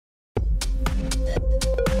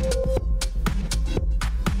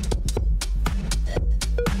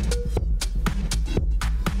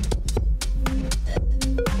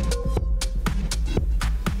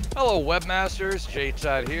Hello webmasters, Jay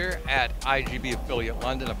Todd here at IGB Affiliate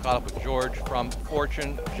London. I've caught up with George from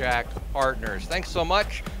FortuneJack Partners. Thanks so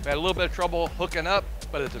much. We had a little bit of trouble hooking up,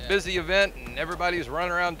 but it's a busy event and everybody's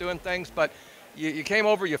running around doing things, but you came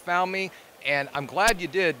over, you found me, and I'm glad you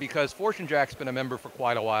did because FortuneJack's been a member for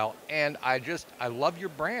quite a while, and I love your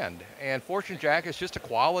brand. And FortuneJack is just a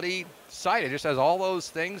quality site. It just has all those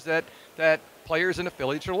things that players and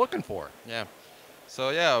affiliates are looking for. Yeah.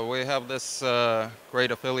 So yeah, we have this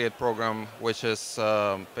great affiliate program, which is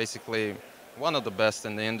basically one of the best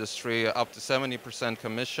in the industry, up to 70%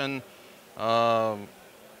 commission. All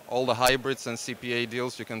the hybrids and CPA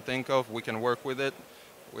deals you can think of, we can work with it.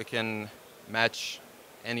 We can match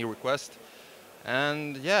any request.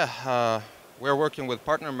 And yeah, we're working with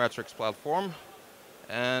Partner Metrics platform,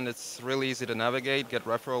 and it's really easy to navigate, get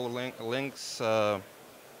referral links, all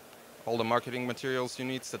the marketing materials you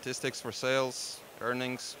need, statistics for sales,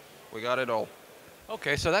 earnings, we got it all.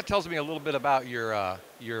 Okay, so that tells me a little bit about your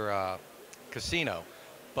casino,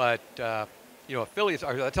 but affiliates.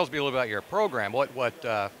 That tells me a little bit about your program. What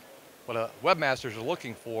webmasters are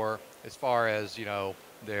looking for as far as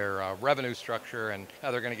their revenue structure and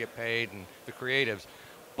how they're going to get paid and the creatives.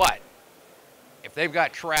 But if they've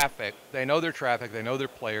got traffic, they know their traffic, they know their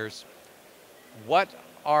players. What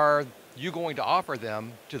are you going to offer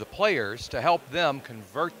them to the players to help them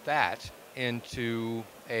convert that into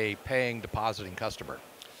a paying, depositing customer?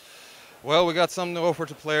 Well, we got something to offer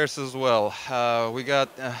to players as well. We got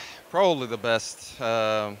probably the best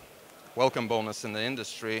welcome bonus in the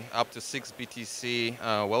industry, up to 6 BTC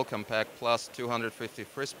welcome pack plus 250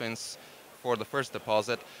 free spins for the first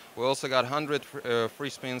deposit. We also got 100 free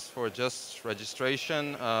spins for just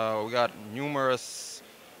registration. We got numerous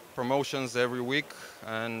promotions every week,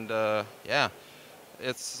 and yeah.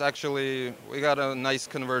 It's actually, we got a nice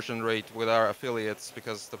conversion rate with our affiliates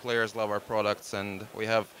because the players love our products, and we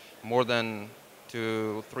have more than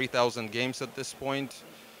 3,000 games at this point.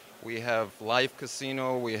 We have live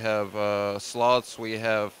casino, we have slots, we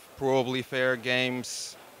have probably fair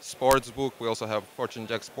games, sportsbook. We also have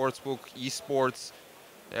FortuneJack Sportsbook, esports,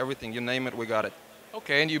 everything, you name it, we got it.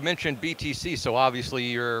 Okay, and you mentioned BTC, so obviously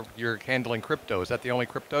you're handling crypto. Is that the only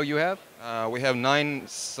crypto you have? We have 9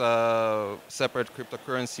 separate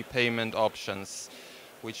cryptocurrency payment options,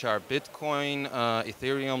 which are Bitcoin,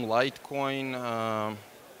 Ethereum, Litecoin,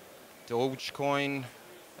 Dogecoin,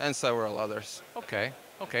 and several others. Okay,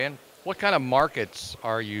 and what kind of markets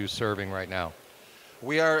are you serving right now?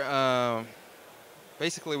 We are,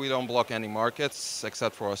 basically we don't block any markets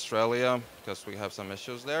except for Australia because we have some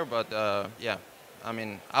issues there, but yeah. I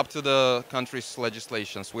mean, up to the country's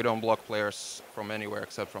legislations, we don't block players from anywhere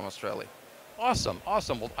except from Australia. Awesome.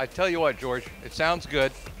 Well, I tell you what, George, it sounds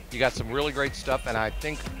good. You got some really great stuff, and I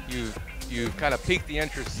think you've kind of piqued the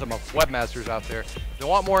interest of some webmasters out there. If they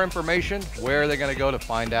want more information, where are they going to go to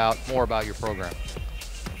find out more about your program?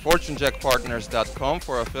 FortuneJackPartners.com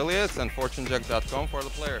for affiliates and FortuneJack.com for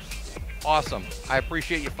the players. Awesome. I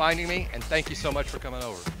appreciate you finding me, and thank you so much for coming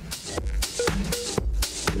over.